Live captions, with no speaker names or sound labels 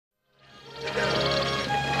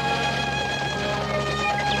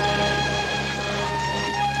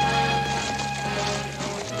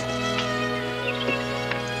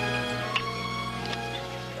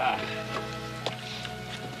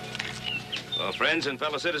Well, friends and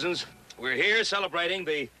fellow citizens, we're here celebrating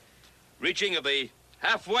the reaching of the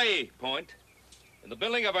halfway point in the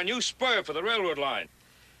building of our new spur for the railroad line.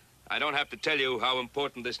 I don't have to tell you how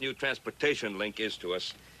important this new transportation link is to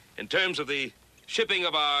us in terms of the shipping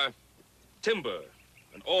of our timber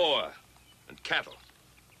and ore and cattle.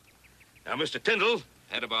 Now, Mr. Tyndall,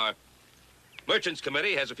 head of our Merchants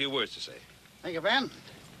Committee, has a few words to say. Thank you, Ben.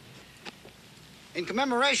 In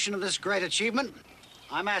commemoration of this great achievement,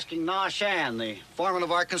 I'm asking Na Shan, the foreman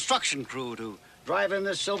of our construction crew, to drive in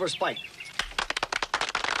this silver spike.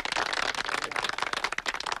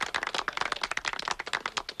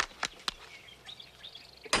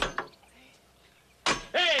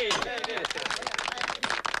 Hey!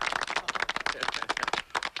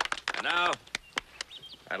 And now,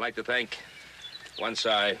 I'd like to thank Wan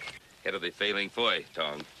Sai, head of the Failing Foy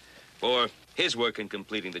Tong, for his work in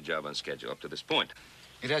completing the job on schedule up to this point.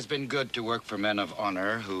 It has been good to work for men of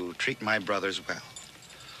honor who treat my brothers well.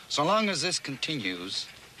 So long as this continues,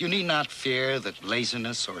 you need not fear that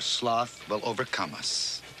laziness or sloth will overcome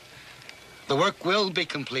us. The work will be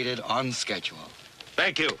completed on schedule.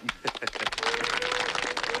 Thank you.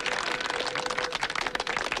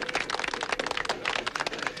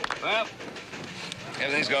 Well,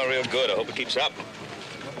 everything's going real good. I hope it keeps up.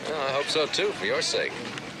 Well, I hope so, too, for your sake.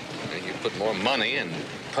 You put more money and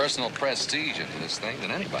personal prestige into this thing than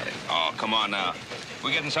anybody. Oh, come on now.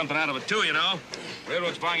 We're getting something out of it, too, you know.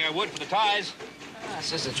 Railroad's buying our wood for the ties.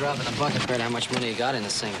 It's just a drop in the bucket compared to how much money you got in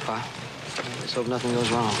this thing, Pa. Let's hope nothing goes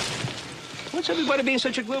wrong. What's everybody being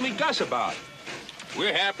such a gloomy Gus about?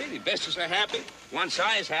 We're happy. The investors are happy. One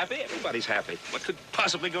side is happy. Everybody's happy. What could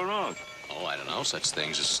possibly go wrong? Oh, I don't know. Such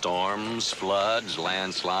things as storms, floods,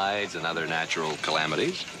 landslides, and other natural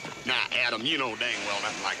calamities. Now, Adam, you know dang well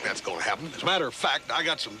nothing like that's going to happen. As a matter of fact, I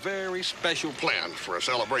got some very special plans for a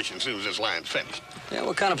celebration as soon as this line's finished. Yeah,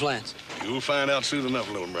 what kind of plans? You'll find out soon enough,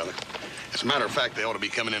 little brother. As a matter of fact, they ought to be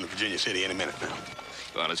coming into Virginia City any minute now.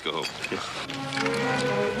 Come on, let's go home.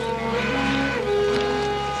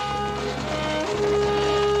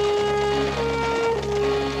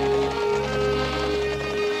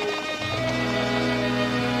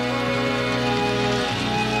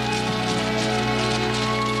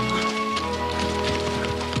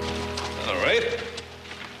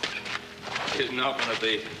 Often at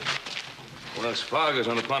the Wells Fargo's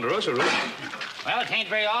on the Ponderosa route. Well, it ain't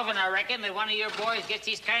very often, I reckon, that one of your boys gets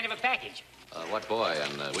this kind of a package. What boy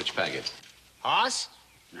and which package? Hoss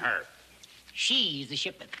and her. She's the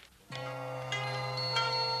shipping.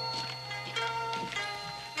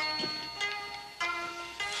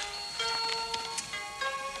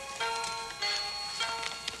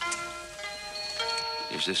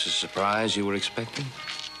 Is this a surprise you were expecting?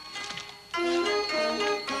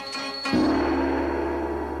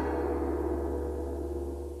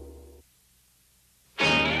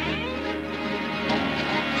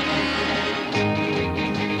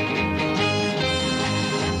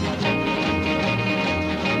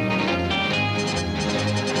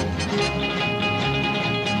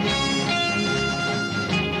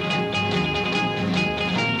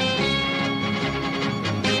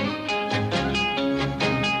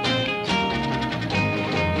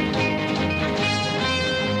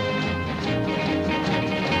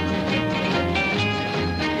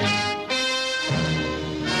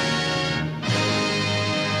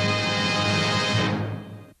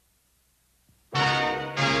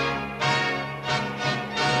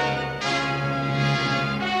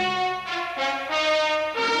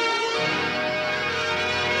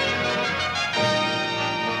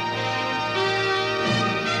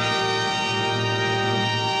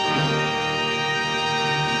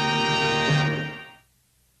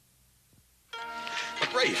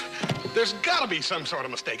 There's got to be some sort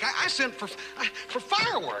of mistake. I sent for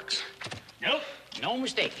fireworks. Nope, no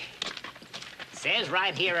mistake. It says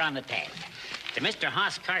right here on the tag, to Mr.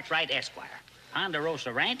 Hoss Cartwright, Esquire,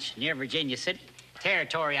 Ponderosa Ranch, near Virginia City,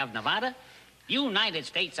 territory of Nevada, United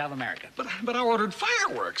States of America. But I ordered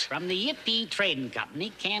fireworks. From the Yippee Trading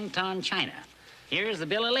Company, Canton, China. Here's the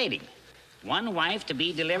bill of lading. One wife to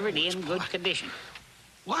be delivered in good condition.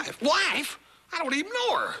 Wife? Wife? I don't even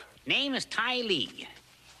know her. Name is Tai Lee.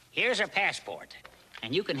 Here's her passport.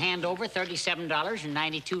 And you can hand over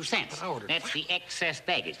 $37.92. That's the excess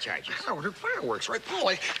baggage charges. I ordered fireworks, right? Paul,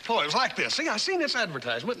 it was like this. See, I seen this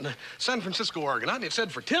advertisement in the San Francisco Argonaut, and it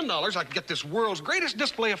said for $10 I could get this world's greatest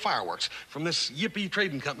display of fireworks from this Yippee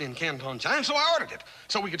Trading Company in Canton, China. So I ordered it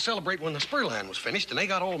so we could celebrate when the spur line was finished, and they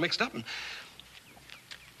got all mixed up, and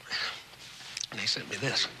they sent me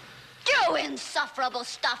this. You insufferable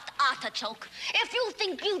stuffed artichoke. If you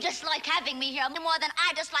think you dislike having me here more than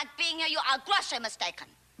I dislike being here, you are grossly mistaken.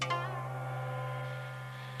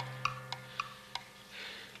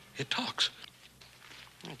 It talks.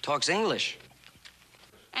 It talks English.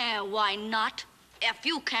 Why not? If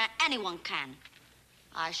you can, anyone can.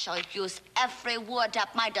 I shall use every word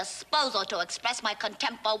at my disposal to express my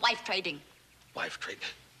contempt for wife trading. Wife trade.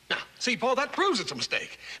 Now, see, Paul, that proves it's a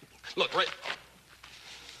mistake. Look,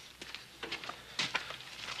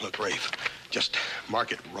 Rafe, just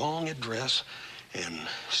mark it wrong address and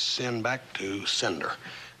send back to sender.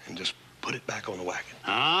 And just put it back on the wagon.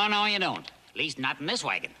 Oh, no, you don't. At least not in this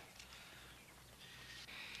wagon.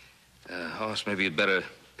 Hoss, maybe you'd better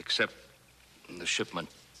accept the shipment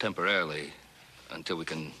temporarily until we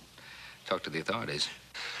can talk to the authorities.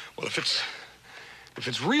 Well, if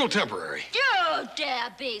it's real temporary. You dare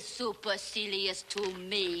be supercilious to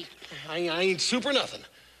me. I ain't super nothing.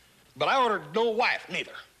 But I ordered no wife,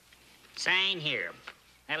 neither. Sign here.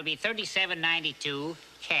 That'll be $37.92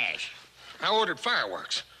 cash. I ordered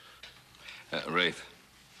fireworks. Rafe.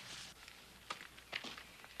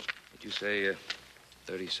 Did you say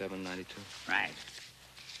 $37.92? Right.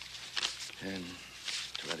 10,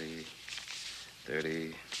 20,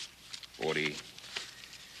 30, 40.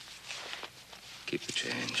 Keep the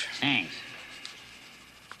change. Thanks.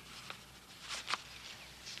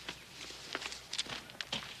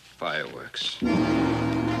 Fireworks.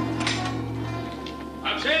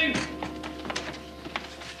 Hop Sing!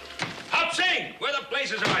 Hop Sing! Where the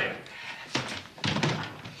blazes are you?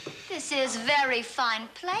 This is very fine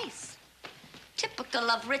place. Typical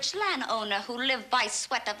of rich landowner who live by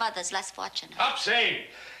sweat of others less fortunate. Hop Sing!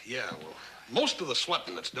 Yeah, well, most of the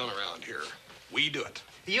sweating that's done around here, we do it.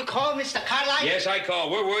 You call Mr. Cartwright? Yes, I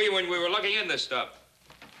called. Where were you when we were lugging in this stuff?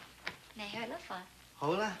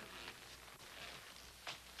 Hola.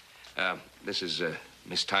 This is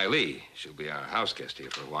Miss Ty Lee. She'll be our house guest here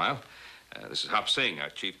for a while. This is Hop Sing, our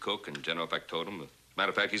chief cook and general factotum. Matter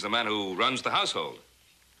of fact, he's the man who runs the household.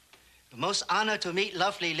 Most honored to meet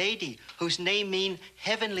lovely lady whose name mean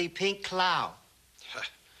heavenly pink cloud.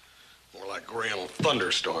 More like grand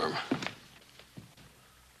thunderstorm.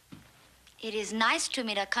 It is nice to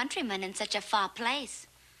meet a countryman in such a far place,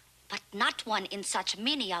 but not one in such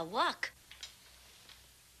menial work.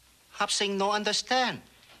 Hop Sing no understand.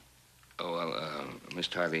 Oh, well, Miss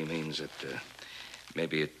Ty Lee means that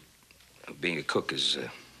maybe being a cook is,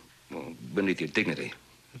 well, beneath your dignity.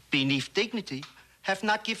 Beneath dignity, have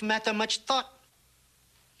not give matter much thought.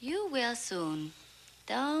 You will soon.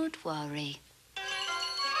 Don't worry.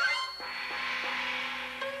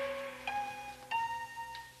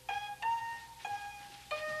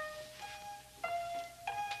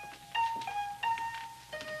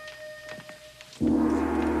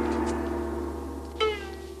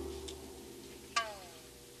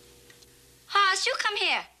 Hoss, you come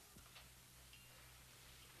here.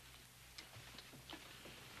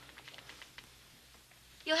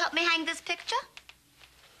 You help me hang this picture?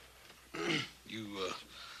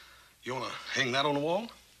 You want to hang that on the wall?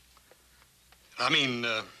 I mean,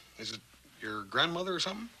 is it your grandmother or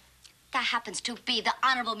something? That happens to be the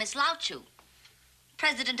Honorable Miss Lauchu,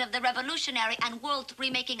 president of the Revolutionary and World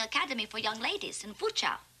Remaking Academy for Young Ladies in Fuzhou.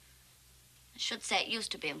 I should say it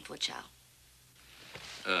used to be in Fuzhou.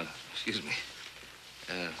 Excuse me.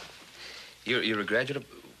 You're a graduate of...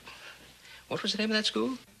 What was the name of that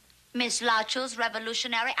school? Miss Lauchu's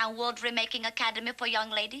Revolutionary and World Remaking Academy for Young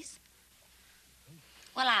Ladies.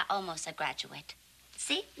 Well, I'm almost a graduate.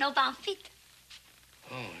 See? No bound feet.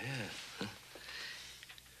 Oh, yeah.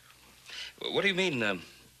 What do you mean,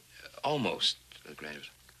 almost a graduate?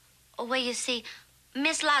 Well, you see,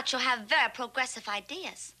 Miss Lauchu have very progressive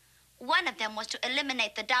ideas. One of them was to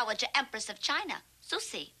eliminate the Dowager Empress of China,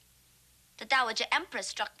 Susi. The Dowager Empress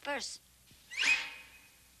struck first.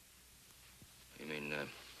 You mean,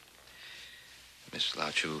 Miss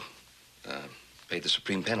Lauchu paid the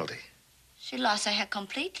supreme penalty? She lost her head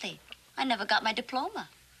completely. I never got my diploma.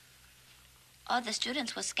 All the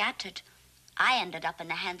students were scattered. I ended up in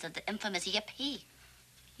the hands of the infamous Yip He.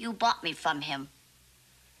 You bought me from him.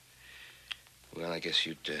 Well, I guess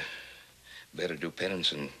you'd better do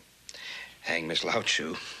penance and hang Miss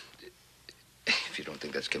Lauchu. If you don't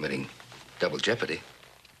think that's committing double jeopardy.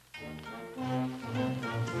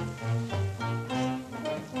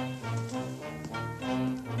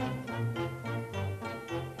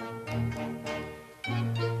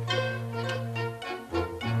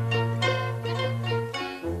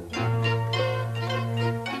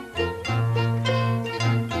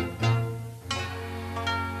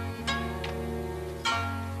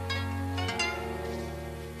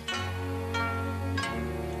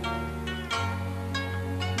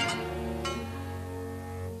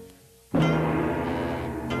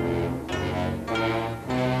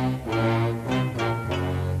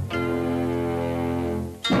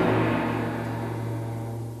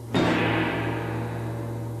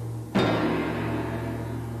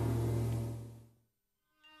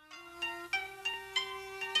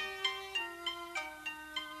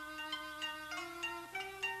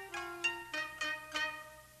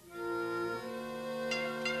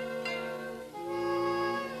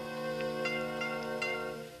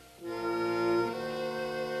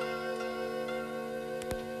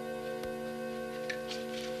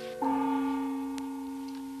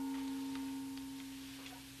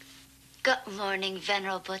 Good morning,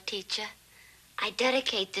 venerable teacher. I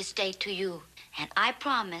dedicate this day to you, and I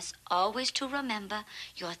promise always to remember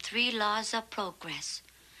your 3 laws of progress.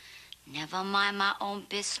 Never mind my own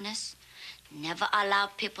business, never allow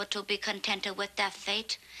people to be contented with their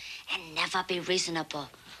fate, and never be reasonable,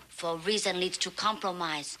 for reason leads to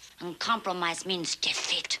compromise, and compromise means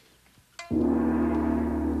defeat.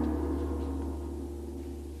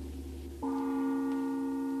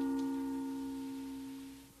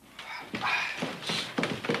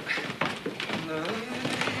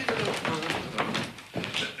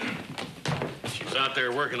 She's out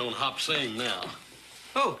there working on Hop Sing now.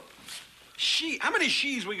 Oh. She? How many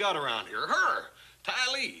she's we got around here? Her,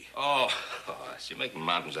 Ty Lee. Oh, she making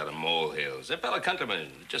mountains out of molehills. They're fellow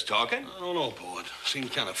countrymen, just talking. I don't know, Poet. Seems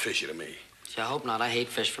kind of fishy to me. Gee, I hope not. I hate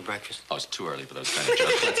fish for breakfast. Oh, it's too early for those kind of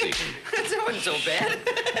jokes. Let's eat. That wasn't so bad.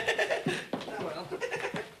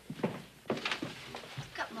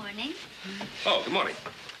 Good morning. Oh, good morning.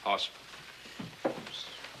 Hoss.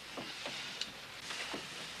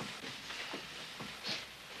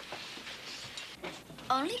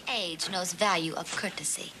 Only age knows value of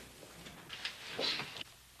courtesy. Hey,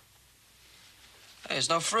 there's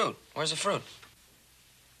no fruit. Where's the fruit?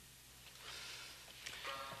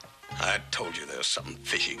 I told you there's something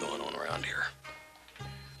fishy going on around here.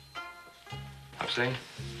 I'm saying,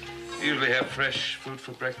 you usually have fresh fruit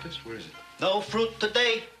for breakfast. Where is it? No fruit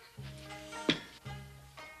today.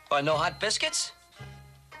 What, no hot biscuits?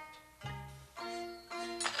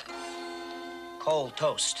 Cold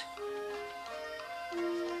toast.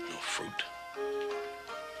 No fruit.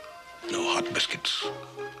 No hot biscuits.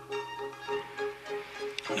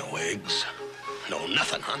 No eggs. No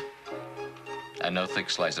nothing, huh? And no thick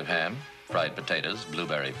slice of ham, fried potatoes,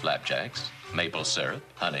 blueberry flapjacks, maple syrup,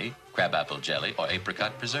 honey, crabapple jelly, or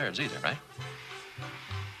apricot preserves either, right?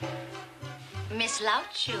 Miss Lao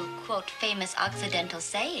Chu quote famous Occidental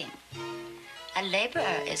saying, "A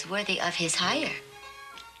laborer is worthy of his hire."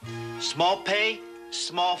 Small pay,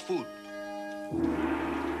 small food.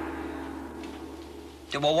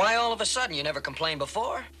 Yeah, well, why all of a sudden? You never complained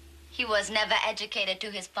before. He was never educated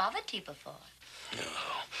to his poverty before. No,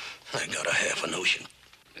 I got a half a notion.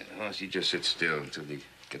 Well, she just sits still until you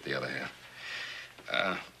get the other half.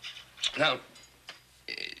 Now,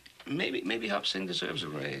 maybe Hop Sing deserves a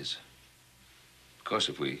raise. Of course,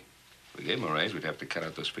 if we gave him a raise, we'd have to cut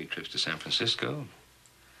out those free trips to San Francisco,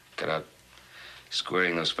 cut out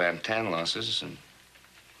squaring those Van Tan losses, and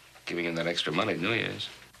giving him that extra money at New Year's.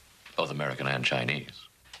 Both American and Chinese.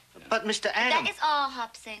 But, Mr. Adam... That is all,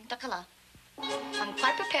 Hop Sing. Dr. Law. I'm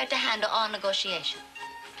quite prepared to handle all negotiation.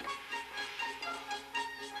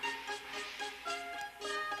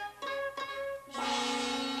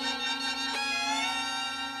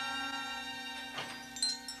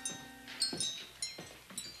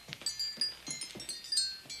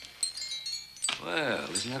 Well,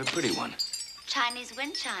 isn't that a pretty one? Chinese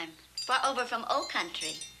wind chime, brought over from Old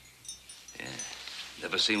Country. Yeah,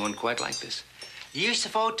 never seen one quite like this.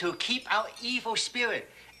 Useful to keep out evil spirit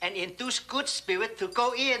and induce good spirit to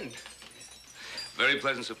go in. Very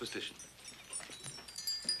pleasant superstition.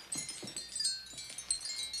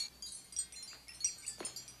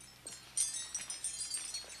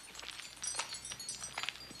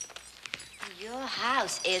 Your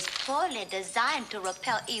house is poorly designed to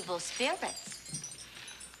repel evil spirits.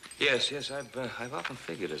 Yes, I've often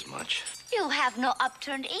figured as much. You have no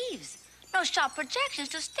upturned eaves, no sharp projections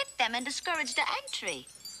to stick them and discourage the entry.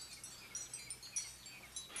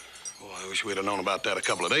 Well, I wish we'd have known about that a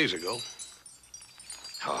couple of days ago.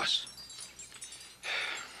 Hoss.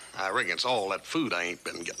 I reckon it's all that food I ain't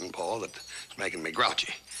been getting, Paul, that's making me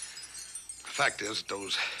grouchy. The fact is,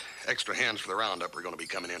 those extra hands for the roundup are going to be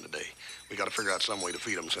coming in today. We got to figure out some way to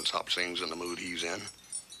feed them since Hop Sing's in the mood he's in.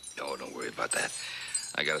 Oh, don't worry about that.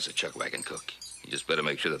 I got us a chuck wagon cook. You just better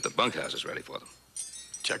make sure that the bunkhouse is ready for them.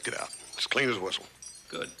 Checked it out. It's clean as a whistle.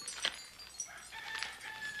 Good.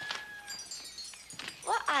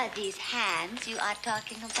 What are these hands you are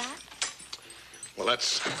talking about? Well,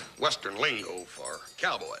 that's Western lingo for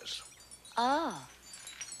cowboys. Oh.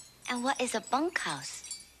 And what is a bunkhouse?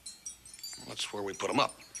 That's where we put them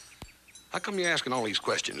up. How come you're asking all these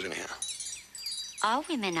questions anyhow? All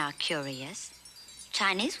women are curious.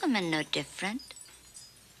 Chinese women no different.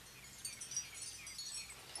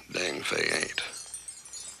 Dang if they ain't.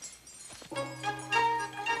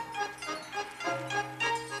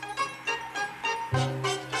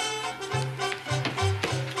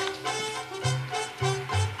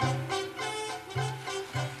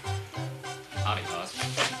 Howdy, Hoss.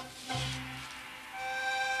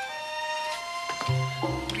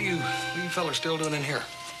 What are you fellas still doing in here?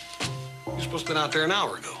 You're supposed to have been out there an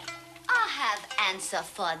hour ago. Ah, answer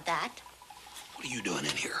for that. What are you doing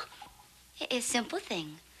in here? It is a simple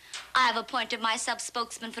thing. I have appointed myself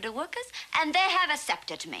spokesman for the workers, and they have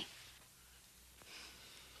accepted me.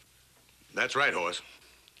 That's right, Horace.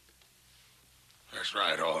 That's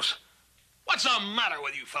right, Horace. What's the matter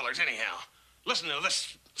with you fellers, anyhow? Listen to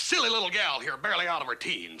this silly little gal here, barely out of her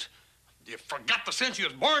teens. You forgot the sense you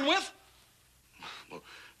was born with? Well,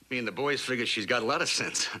 me and the boys figure she's got a lot of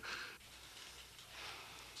sense.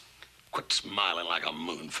 Quit smiling like a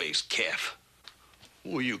moon-faced calf.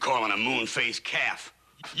 Who are you calling a moon-faced calf?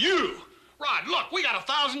 You! Rod, look, we got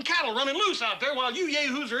 1,000 cattle running loose out there while you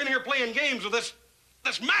yahoos are in here playing games with this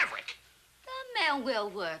maverick. The man will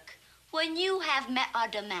work when you have met our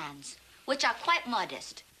demands, which are quite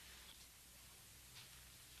modest.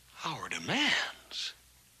 Our demands?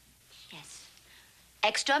 Yes.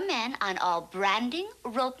 Extra men on all branding,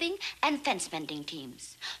 roping, and fence mending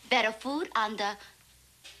teams. Better food on the,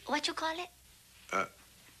 what you call it?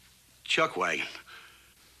 Chuck wagon.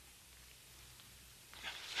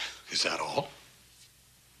 Is that all?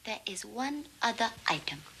 There is one other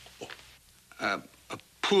item. A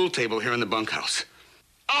pool table here in the bunkhouse.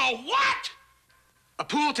 A what? A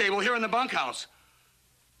pool table here in the bunkhouse.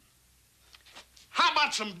 How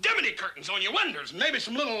about some dimity curtains on your windows and maybe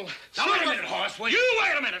some little... Now, wait a minute, Horace. Wait. You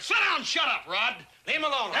wait a minute. Sit down and shut up, Rod. Leave him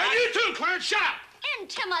alone, Rod. And you too, Clarence. Shut up.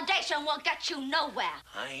 Intimidation will get you nowhere.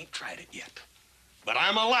 I ain't tried it yet. But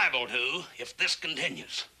I'm liable to if this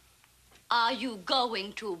continues. Are you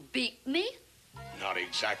going to beat me? Not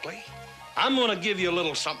exactly. I'm going to give you a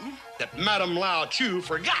little something that Madame Lao Chu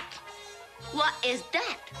forgot. What is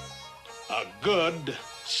that? A good,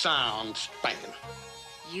 sound spanking.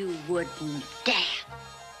 You wouldn't dare.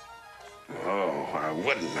 Oh, I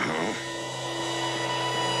wouldn't, huh?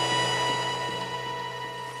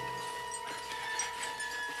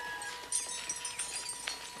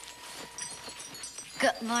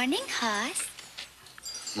 Good morning, Hoss.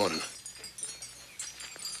 Morning.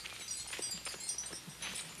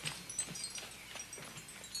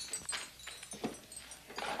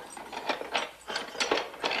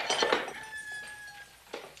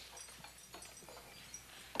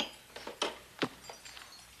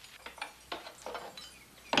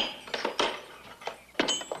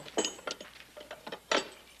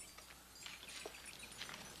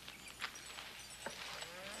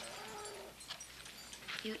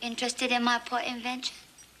 You interested in my poor invention?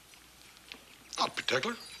 Not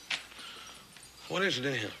particular. What is it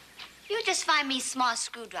anyhow? You just find me a small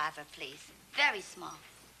screwdriver, please. Very small.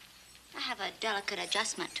 I have a delicate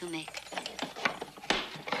adjustment to make.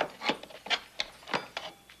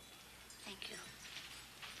 Thank you.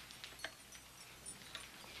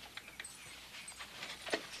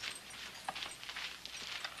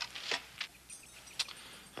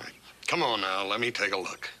 All right. Come on now, let me take a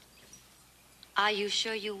look. Are you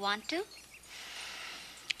sure you want to?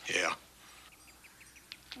 Yeah.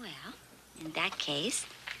 Well, in that case...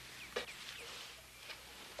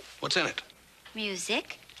 What's in it?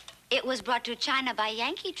 Music. It was brought to China by a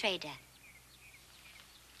Yankee trader.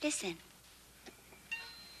 Listen.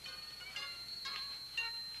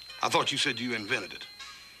 I thought you said you invented it.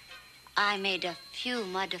 I made a few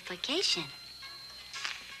modifications.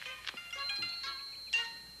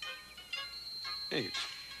 Hey, it's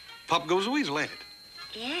Pop Goes the Weasel, ain't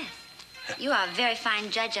it? Yes. You are a very fine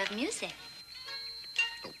judge of music.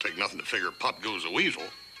 Don't take nothing to figure Pop Goes the Weasel.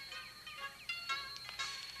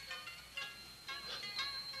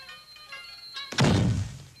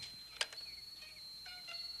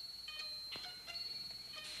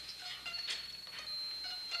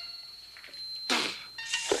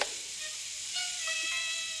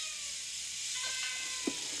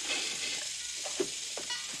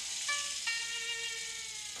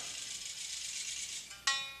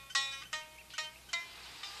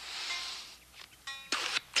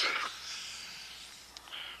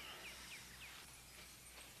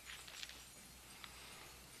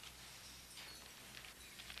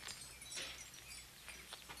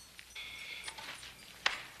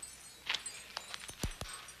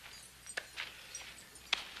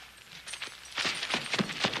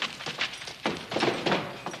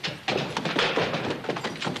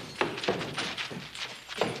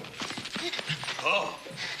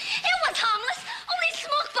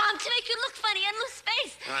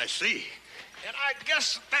 I see. And I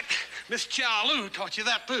guess that Miss Chia Lu taught you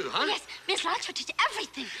that too, huh? Yes, Miss Lodge will teach you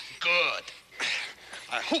everything. Good.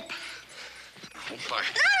 I hope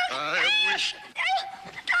I wish...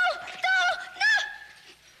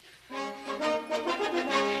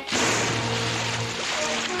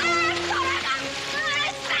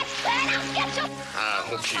 I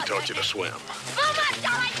hope she taught you to swim. Mama,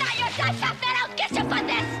 don't I tell you, shut up, man, I'll get you for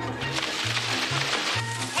this.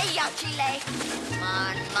 Hey, yo, Chile.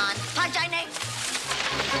 Man, Pajane.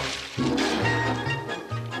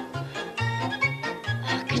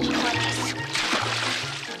 I'll get you for this.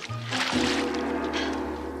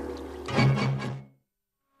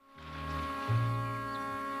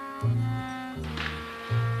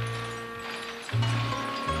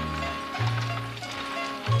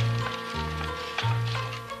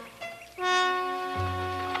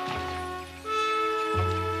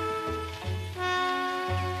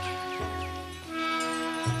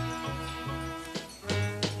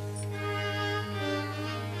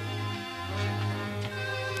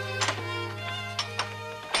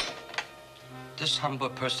 This humble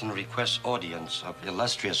person requests audience of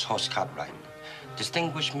illustrious horse Cartwright,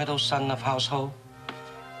 distinguished middle son of household.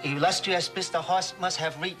 Illustrious Mr. Horse must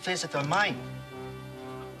have read visitor mind.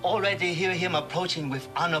 Already hear him approaching with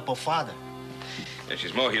honorable father. Yeah,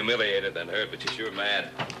 she's more humiliated than hurt, but she's sure mad.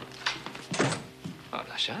 Oh,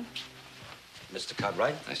 now, Sean. Mr.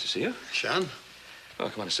 Cartwright. Nice to see you. Sean? Oh,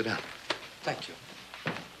 come on and sit down. Thank you.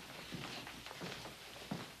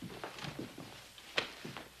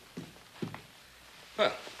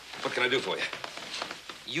 Well, what can I do for you?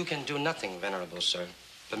 You can do nothing, venerable sir,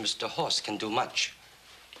 but Mr. Horse can do much.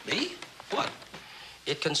 Me? What?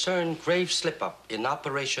 It concerned grave slip-up in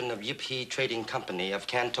operation of Yip-Hee Trading Company of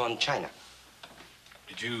Canton, China.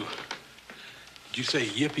 Did you say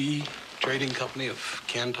Yippee Trading Company of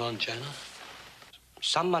Canton, China?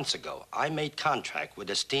 Some months ago, I made contract with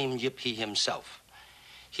esteemed Yip-Hee himself.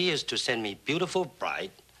 He is to send me beautiful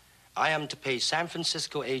bride. I am to pay San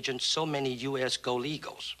Francisco agent so many U.S. gold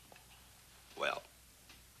eagles. Well,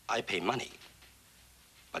 I pay money,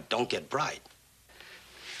 but don't get bride.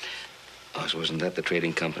 Oh, so wasn't that the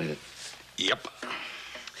trading company that... Yep.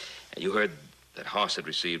 And you heard that Hoss had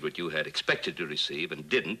received what you had expected to receive and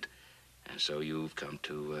didn't, and so you've come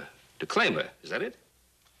to claim her. Is that it?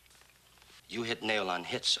 You hit nail on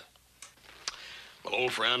hit, sir. Well,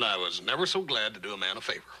 old friend, I was never so glad to do a man a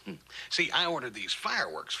favor. See, I ordered these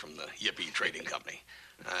fireworks from the Yippee Trading Company.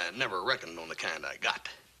 I never reckoned on the kind I got.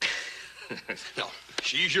 No,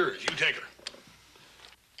 she's yours. You take her.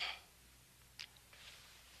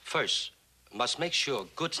 First, must make sure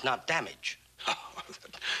goods not damaged. Oh,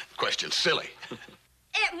 that question's silly.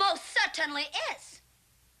 It most certainly is.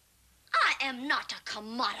 I am not a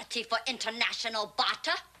commodity for international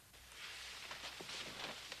barter.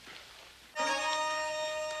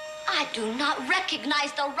 I do not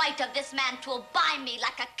recognize the right of this man to buy me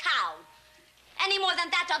like a cow, any more than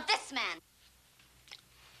that of this man.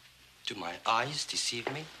 Do my eyes deceive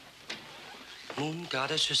me? Moon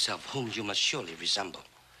goddess herself, whom you must surely resemble,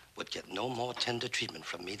 would get no more tender treatment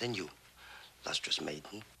from me than you, lustrous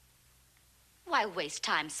maiden. Why waste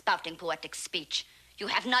time spouting poetic speech? You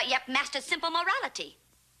have not yet mastered simple morality.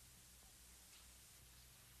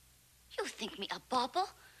 You think me a bauble,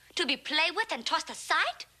 to be played with and tossed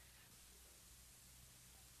aside?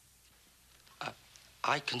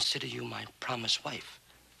 I consider you my promised wife,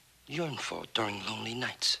 yearn for during lonely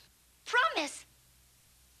nights. Promise?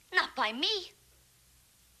 Not by me.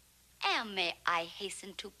 And may I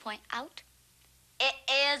hasten to point out, it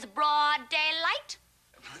is broad daylight.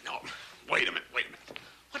 No, wait a minute.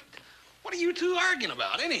 What are you two arguing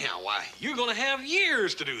about anyhow? Why, you're gonna have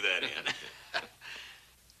years to do that in.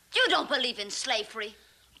 You don't believe in slavery,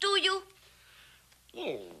 do you?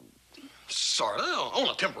 Well, sorta, on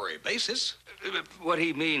a temporary basis. What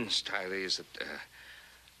he means, Tyler, is that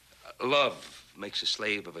love makes a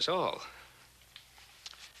slave of us all.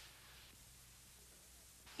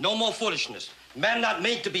 No more foolishness. Man not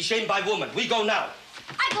made to be shamed by woman. We go now.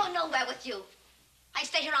 I go nowhere with you. I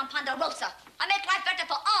stay here on Ponderosa. I make life better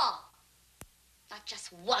for all, not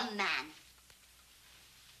just one man.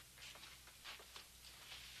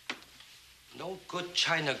 No good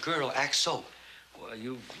China girl acts so. Well,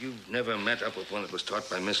 you've never met up with one that was taught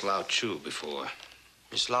by Miss Lao Chu before.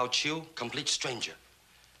 Miss Lao Chu, complete stranger.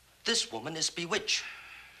 This woman is bewitched.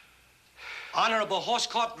 Honorable Horse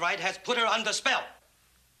Cartwright has put her under spell.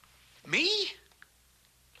 Me?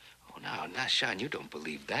 Oh, now, Sean, you don't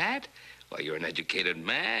believe that. Why, you're an educated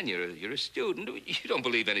man. You're a student. You don't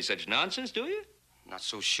believe any such nonsense, do you? Not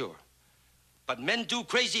so sure. But men do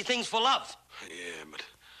crazy things for love. Yeah, but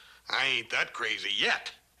I ain't that crazy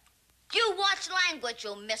yet. You watch language,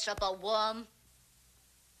 you miserable worm.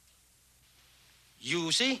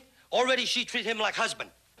 You see? Already she treat him like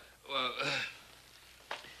husband.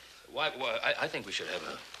 Well, I think we should have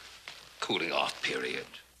a cooling off period.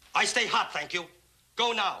 I stay hot, thank you.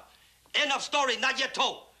 Go now. End of story, not yet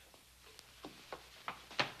told.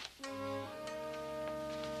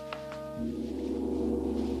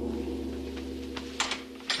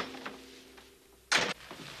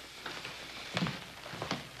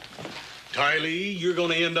 Ty Lee, you're going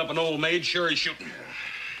to end up an old maid sherry shooting.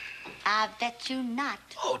 I bet you not.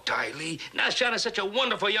 Oh, Ty Lee. Now, Sean is such a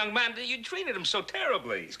wonderful young man. You treated him so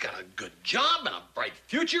terribly. He's got a good job and a bright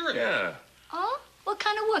future. Yeah. Oh? What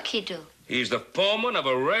kind of work he do? He's the foreman of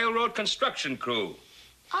a railroad construction crew.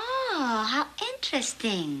 Oh, how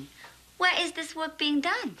interesting. Where is this work being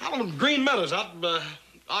done? Out on Green Meadows, out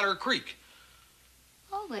Otter Creek.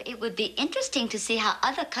 Oh, well, it would be interesting to see how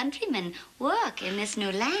other countrymen work in this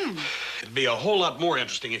new land. It'd be a whole lot more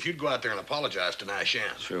interesting if you'd go out there and apologize to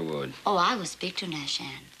Nashan. Sure would. Oh, I will speak to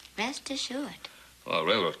Nashan. Rest assured. Well,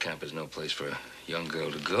 railroad camp is no place for a young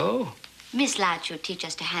girl to go. Miss Light should teach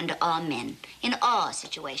us to handle all men in all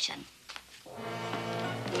situations.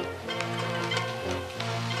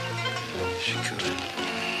 She could.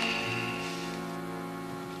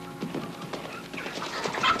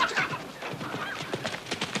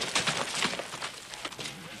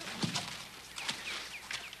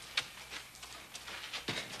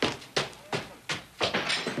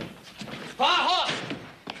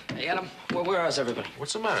 Hey, Adam, where is everybody?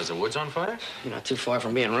 What's the matter? Is the woods on fire? You're not too far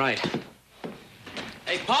from being right.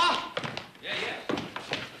 Hey, Pa! Yeah.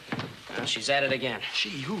 Well, she's at it again. She,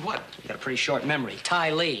 who, what? You got a pretty short memory.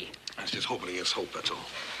 Ty Lee. I was just hoping against hope, that's all.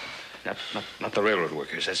 Not the railroad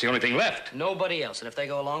workers. That's the only thing left. Nobody else. And if they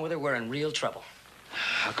go along with her, we're in real trouble.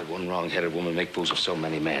 How could one wrong-headed woman make fools of so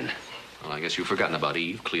many men? Well, I guess you've forgotten about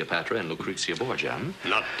Eve, Cleopatra, and Lucrezia Borgia, hmm?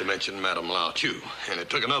 Not to mention Madame Lao Chu. And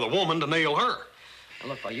it took another woman to nail her. Now,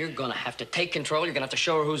 look, Pa, you're gonna have to take control. You're gonna have to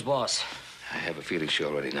show her who's boss. I have a feeling she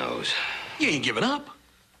already knows. You ain't giving up.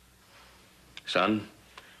 Son,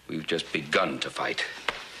 we've just begun to fight.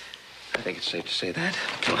 I think it's safe to say that.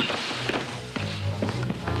 Come on.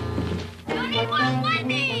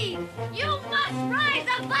 You must rise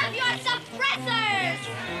above your suppressors!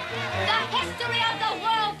 The history of the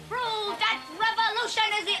world proves that revolution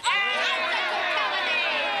is the only answer to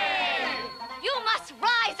tyranny! You must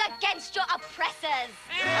rise against your oppressors!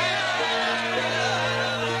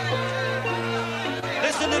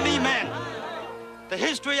 Listen to me, man. The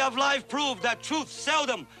history of life proved that truth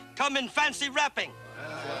seldom come in fancy wrapping.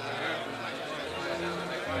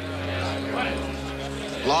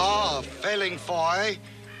 Law of failing Foy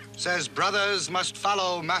says brothers must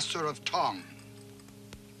follow master of tongue.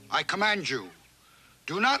 I command you,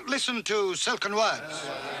 do not listen to silken words.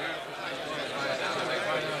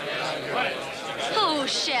 Who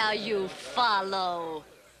shall you follow?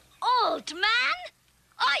 Old man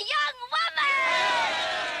or young woman?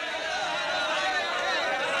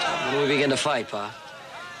 When do we begin to fight, Pa?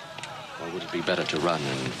 Or would it be better to run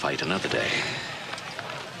and fight another day?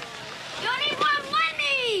 You need more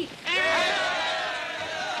money!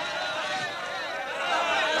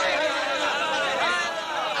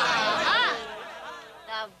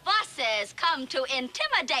 The bosses come to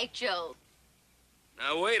intimidate you.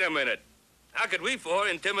 Now, wait a minute. How could we four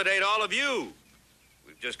intimidate all of you?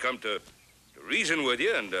 We've just come to reason with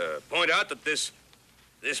you and point out that this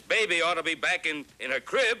baby ought to be back in her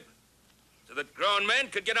crib so that grown men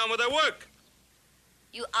could get on with their work.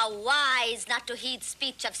 You are wise not to heed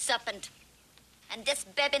speech of serpent. And this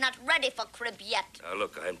baby not ready for crib yet. Now,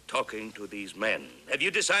 look, I'm talking to these men. Have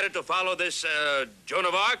you decided to follow this Joan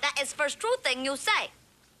of Arc? That is first true thing you say.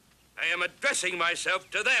 I am addressing myself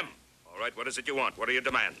to them. All right, what is it you want? What are your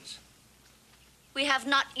demands? We have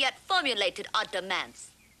not yet formulated our demands.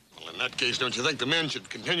 Well, in that case, don't you think the men should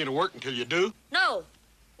continue to work until you do? No,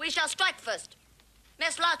 we shall strike first.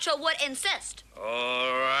 Miss Lacho would insist.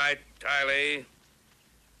 All right, Tylee.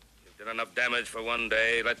 You've done enough damage for one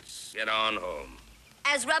day. Let's get on home.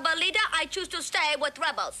 As rebel leader, I choose to stay with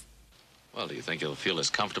rebels. Well, do you think you'll feel as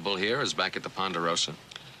comfortable here as back at the Ponderosa?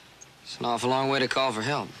 It's an awful long way to call for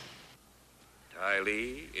help.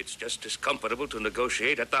 Tylee, it's just as comfortable to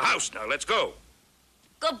negotiate at the house. Now, let's go.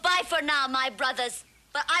 Goodbye for now, my brothers.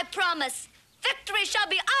 But I promise, victory shall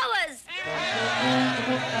be ours.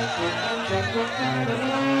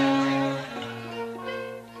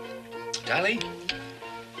 Tylee,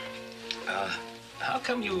 how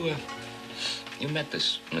come you met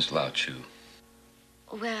this Miss Lao Chu?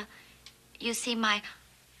 Well, you see, my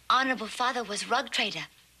honorable father was rug trader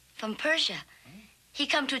from Persia. He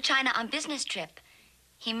come to China on business trip.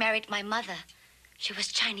 He married my mother. She was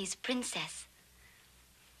Chinese princess.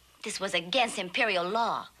 This was against imperial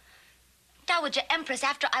law. Dowager Empress,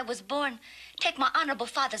 after I was born, take my honorable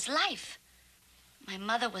father's life. My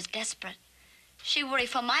mother was desperate. She worried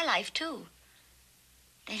for my life, too.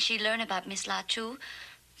 Then she learned about Miss La Chu,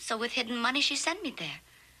 so with hidden money, she sent me there.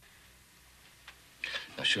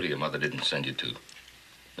 Now, surely your mother didn't send you to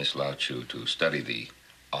Miss Lao Chu to study the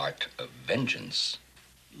art of vengeance.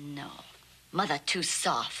 No. Mother too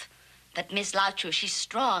soft. But Miss Lao Chu, she's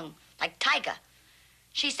strong, like tiger.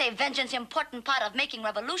 She say vengeance important part of making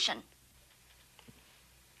revolution.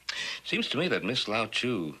 Seems to me that Miss Lao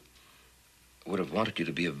Chu would have wanted you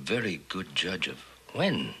to be a very good judge of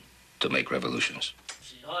when to make revolutions.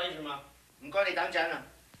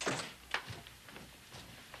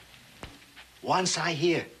 One side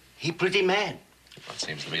here, he pretty man. That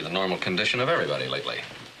seems to be the normal condition of everybody lately.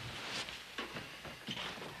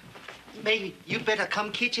 Maybe you better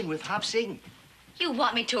come kitchen with Hop Sing. You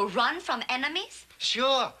want me to run from enemies?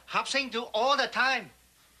 Sure, Hop Sing do all the time.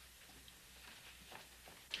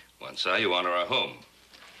 Once you honor our home.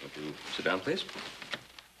 Won't you sit down, please?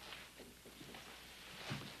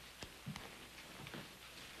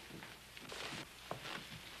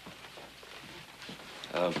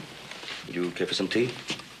 Would you care for some tea?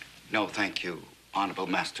 No, thank you, honorable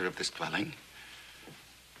master of this dwelling.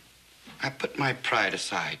 I put my pride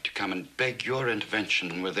aside to come and beg your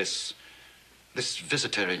intervention with this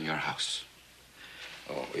visitor in your house.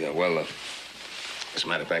 Oh, yeah, well, as a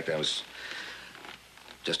matter of fact, I was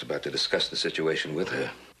just about to discuss the situation with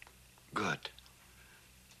her. Good.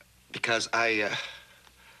 Because I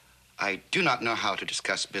do not know how to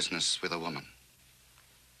discuss business with a woman.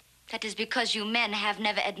 That is because you men have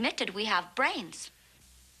never admitted we have brains.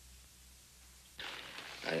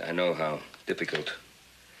 I know how difficult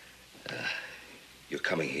your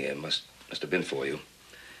coming here must have been for you.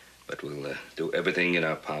 But we'll do everything in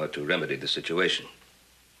our power to remedy the situation.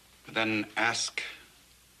 Then ask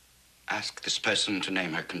this person to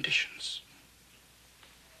name her conditions.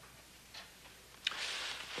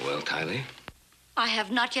 Well, Tylee? I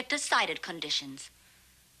have not yet decided conditions.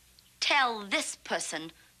 Tell this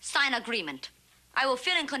person, sign agreement. I will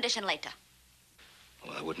fill in condition later.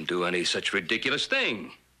 Well, I wouldn't do any such ridiculous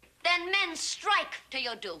thing. Then men strike till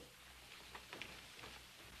you do.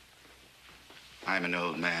 I'm an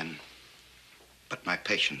old man, but my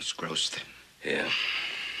patience grows thin. Yeah.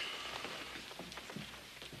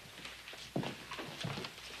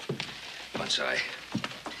 Once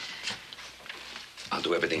I'll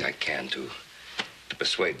do everything I can to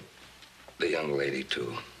persuade the young lady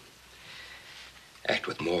to act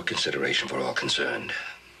with more consideration for all concerned.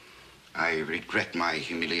 I regret my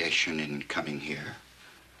humiliation in coming here.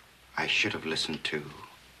 I should have listened to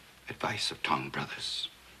advice of Tong brothers.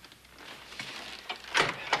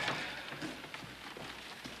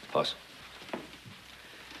 Boss.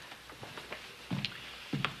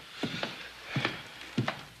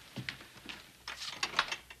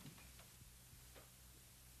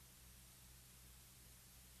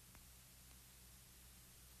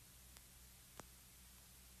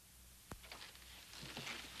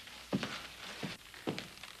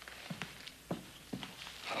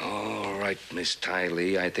 All right, Miss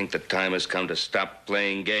Tylee, I think the time has come to stop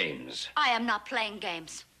playing games. I am not playing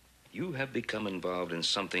games. You have become involved in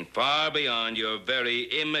something far beyond your very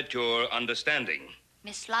immature understanding.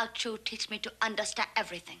 Miss Lao Chu teach me to understand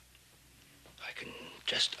everything. I can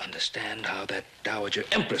just understand how that Dowager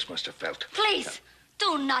Empress must have felt. Please,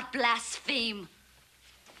 do not blaspheme.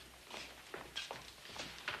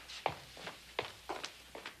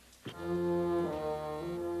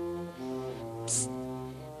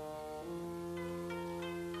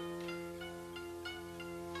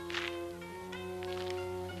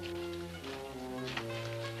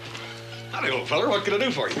 Howdy, old feller. What can I do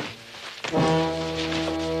for you?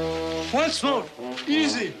 Once more,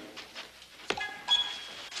 easy.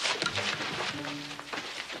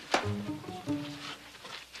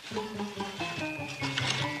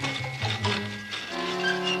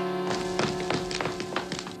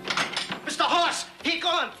 Mr. Horse, he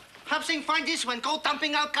gone. Hop Sing find this one, go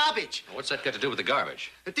dumping out garbage. What's that got to do with the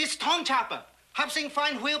garbage? This tongue chopper. Hop Sing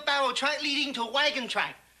find wheelbarrow track leading to wagon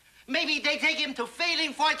track. Maybe they take him to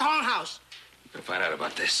Failing Foy Tong House. We'll find out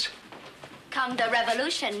about this. Come the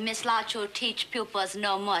revolution, Miss Lao Chu teach pupils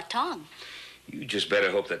no more tongue. You just better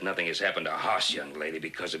hope that nothing has happened to Haas, young lady,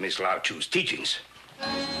 because of Miss Lao Chu's teachings.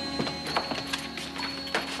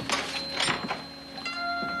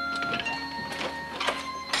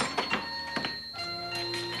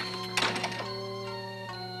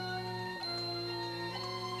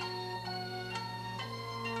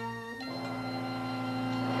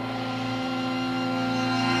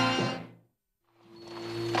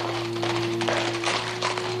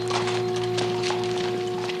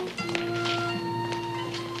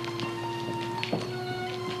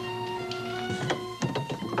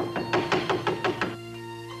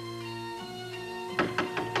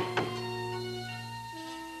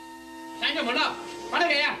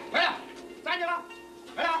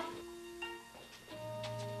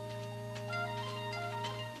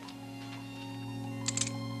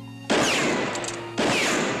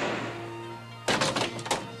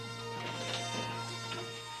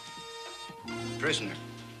 Prisoner,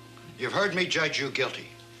 you've heard me judge you guilty.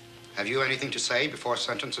 Have you anything to say before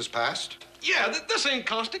sentence is passed? Yeah, this ain't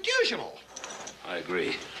constitutional. I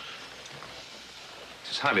agree.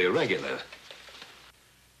 This is highly irregular.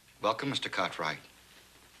 Welcome, Mr. Cartwright.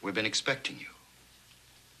 We've been expecting you.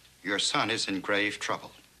 Your son is in grave trouble.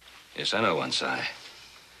 Yes, I know, One Side.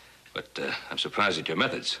 But I'm surprised at your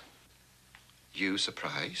methods. You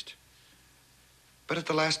surprised? But at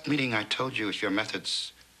the last meeting, I told you if your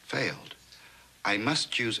methods failed, I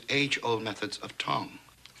must use age-old methods of Tong.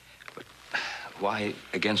 But why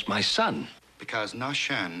against my son? Because Na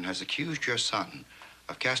Shan has accused your son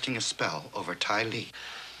of casting a spell over Tai Li.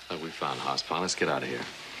 Look, we found Hospan. Let's get out of here.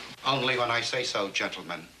 Only when I say so,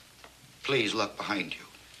 gentlemen. Please look behind you.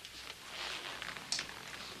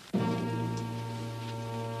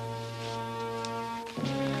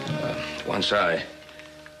 One Side.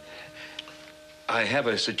 I have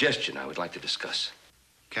a suggestion I would like to discuss.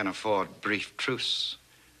 Can afford brief truce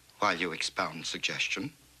while you expound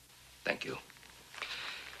suggestion. Thank you.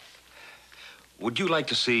 Would you like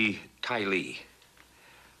to see Tai Li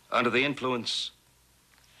under the influence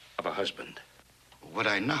of a husband? Would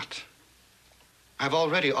I not? I've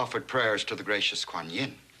already offered prayers to the gracious Kuan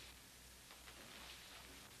Yin.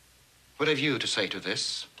 What have you to say to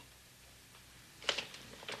this?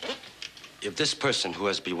 If this person who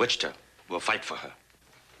has bewitched her will fight for her.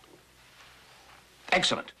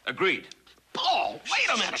 Excellent. Agreed. Paul,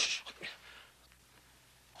 wait a minute.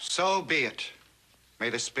 So be it. May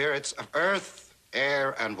the spirits of earth,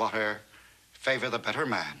 air, and water favor the better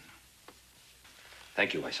man.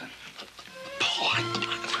 Thank you, my son. Paul,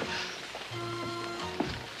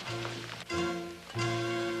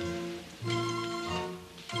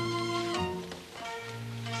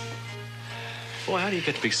 Boy, how do you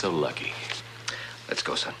get to be so lucky? Let's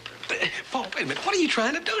go, son. Paul, wait a minute. What are you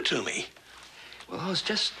trying to do to me? Well, let's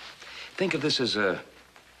just think of this as a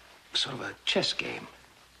sort of a chess game.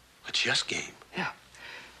 A chess game? Yeah.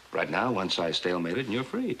 Right now, One Side stalemated and you're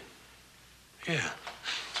freed. Yeah.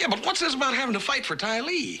 Yeah, but what's this about having to fight for Tai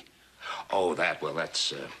Li? Oh, well,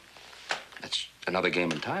 that's another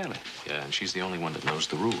game entirely. Yeah, and she's the only one that knows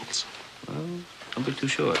the rules. Well, don't be too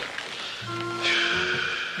sure.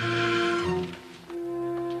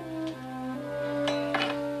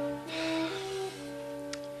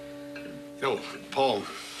 You know, Paul,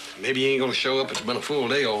 maybe you ain't gonna show up. It's been a full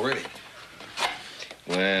day already.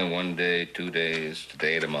 Well, 1 day, 2 days,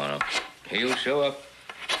 today, tomorrow. He'll show up.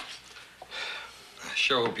 I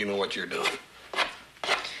sure hope you know what you're doing.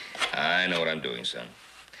 I know what I'm doing, son.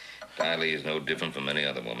 Tai Li is no different from any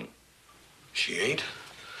other woman. She ain't?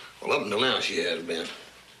 Well, up until now, she has been.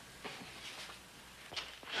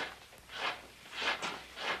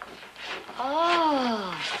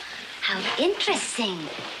 Oh, how interesting.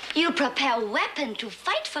 You prepare a weapon to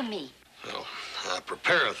fight for me. Well, I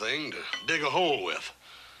prepare a thing to dig a hole with.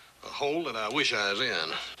 A hole that I wish I was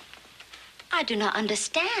in. I do not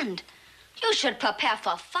understand. You should prepare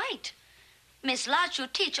for a fight. Miss Lodge, you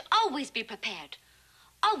teach, always be prepared.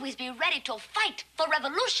 Always be ready to fight for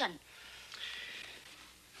revolution.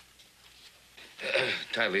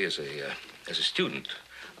 Tai Li, as a student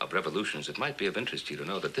of revolutions, it might be of interest to you to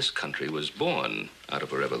know that this country was born out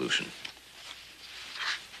of a revolution.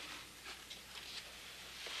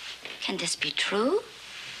 Can this be true?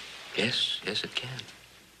 Yes, it can.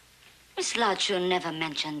 Miss Lao Chu never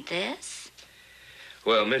mentioned this.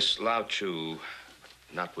 Well, Miss Lao Chu,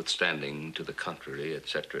 notwithstanding to the contrary,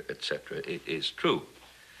 etc., it is true.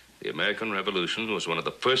 The American Revolution was one of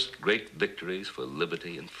the first great victories for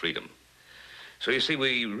liberty and freedom. So you see,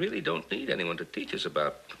 we really don't need anyone to teach us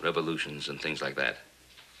about revolutions and things like that.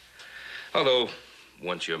 Although,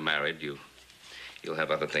 once you're married, you'll have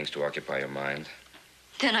other things to occupy your mind.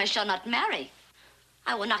 Then I shall not marry.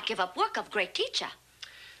 I will not give up work of great teacher.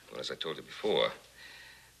 Well, as I told you before,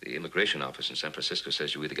 the immigration office in San Francisco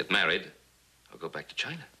says you either get married or go back to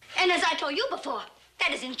China. And as I told you before,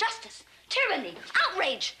 that is injustice, tyranny,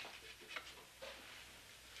 outrage.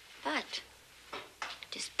 But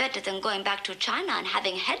it is better than going back to China and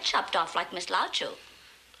having head chopped off like Miss Lao Chu.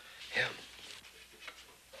 Yeah.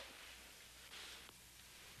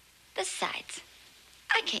 Besides,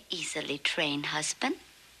 I can easily train husband.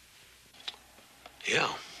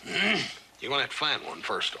 Yeah. You're gonna have to find one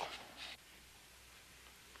first, though.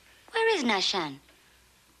 Where is Nashan?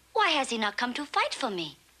 Why has he not come to fight for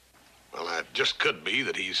me? Well, that just could be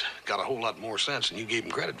that he's got a whole lot more sense than you gave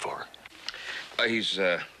him credit for. He's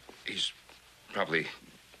probably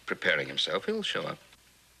preparing himself. He'll show up.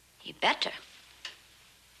 He better.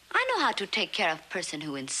 I know how to take care of a person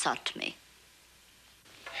who insult me.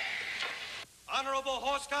 Honorable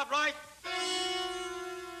Horse Cartwright.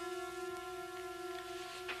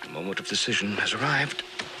 The moment of decision has arrived.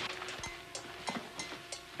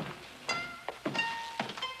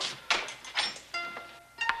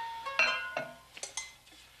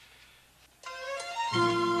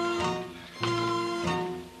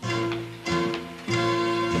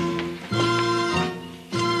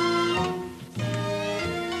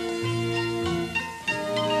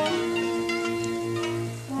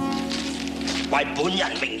為本人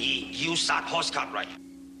名義要殺 Horse Cartwright，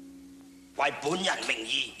 為本人名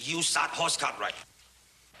義要殺 Horse Cartwright，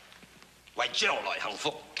 為將來幸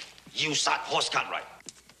福要殺 Horse Cartwright。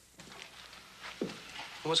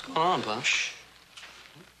 What's going on, Pop?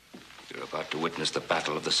 You're about to witness the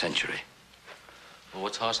battle of the century. Well,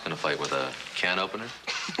 what's Hoss gonna fight with, a can opener?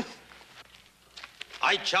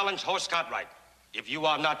 I challenge Horse Cartwright. If you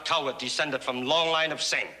are not coward descended from long line of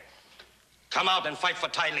Singh, come out and fight for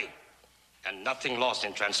Tai Li. And nothing lost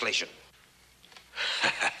in translation.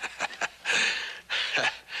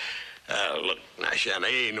 Look, Nashan,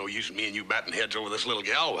 they ain't no use in me and you batting heads over this little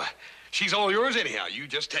gal. She's all yours anyhow. You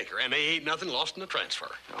just take her, and they ain't nothing lost in the transfer.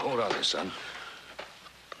 Now, hold on there, son.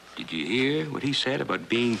 Did you hear what he said about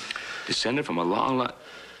being descended from a long line?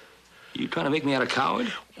 You trying to make me out a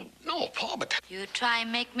coward? No, Pa, but... You try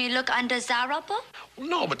and make me look undesirable?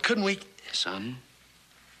 No, but couldn't we... Son,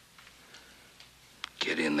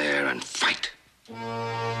 get in there and fight.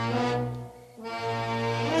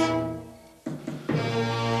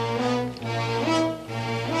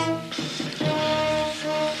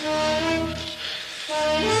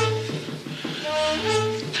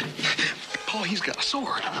 Pa, he's got a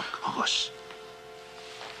sword. Of course.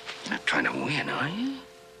 You're not trying to win, are you?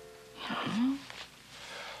 Huh?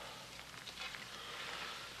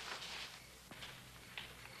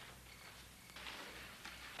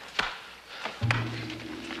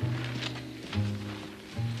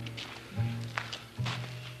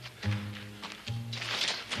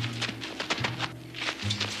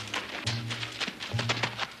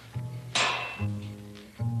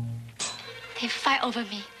 They fight over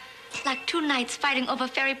me, like two knights fighting over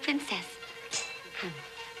fairy princess.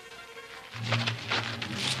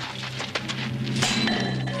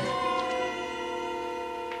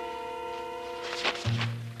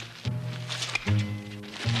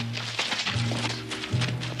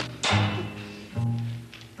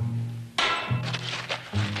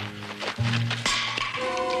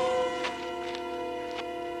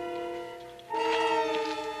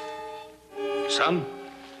 Son?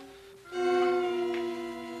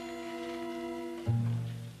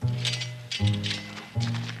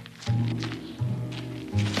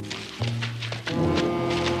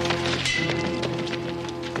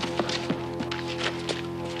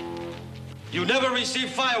 You never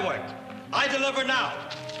received firework. I deliver now.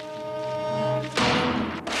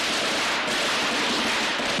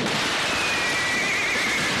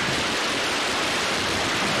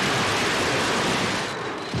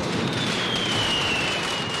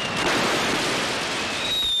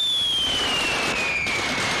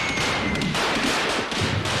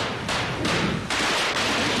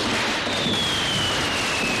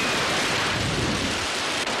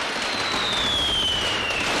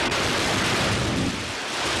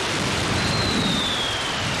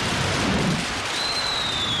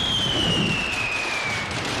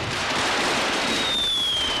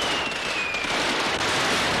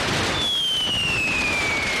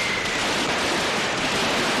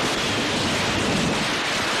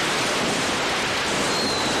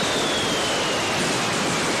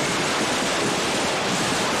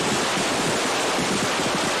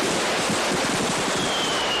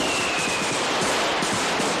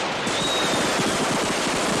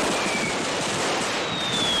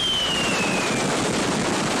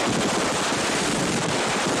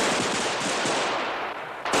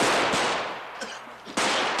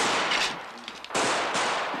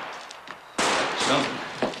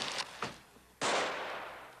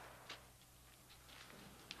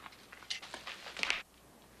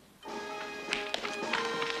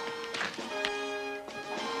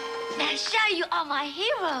 Nasha, you are my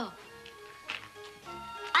hero.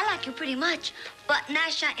 I like you pretty much, but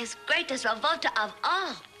Nasha is greatest revolter of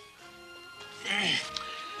all.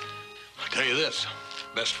 I'll tell you this,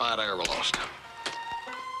 best fight I ever lost.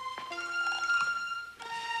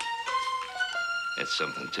 That's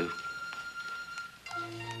something, too.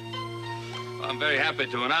 Well, I'm very happy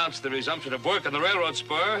to announce the resumption of work on the railroad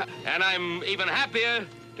spur, and I'm even happier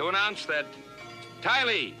to announce that Tai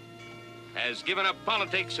Li has given up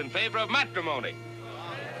politics in favor of matrimony.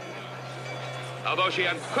 Although she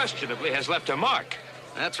unquestionably has left her mark.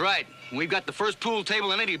 That's right. We've got the first pool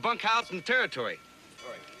table in any bunkhouse in the territory.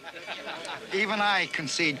 Even I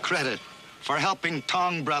concede credit for helping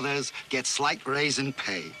Tong brothers get slight raise in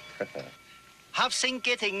pay. Hop Sing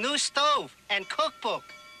getting new stove and cookbook.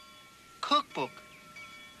 Cookbook.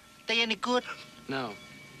 They any good? No.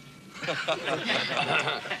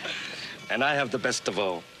 And I have the best of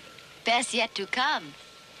all. Best yet to come.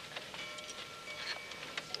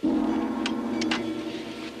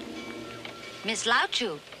 Miss Lao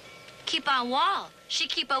Chu, keep on wall. She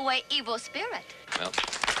keep away evil spirit.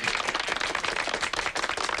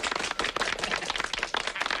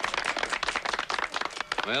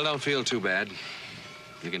 Well, don't feel too bad.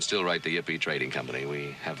 You can still write the Yippee Trading Company.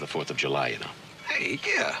 We have the 4th of July, you know. Hey,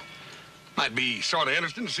 yeah. Might be sort of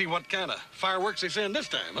interesting to see what kind of fireworks they send this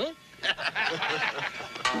time, huh?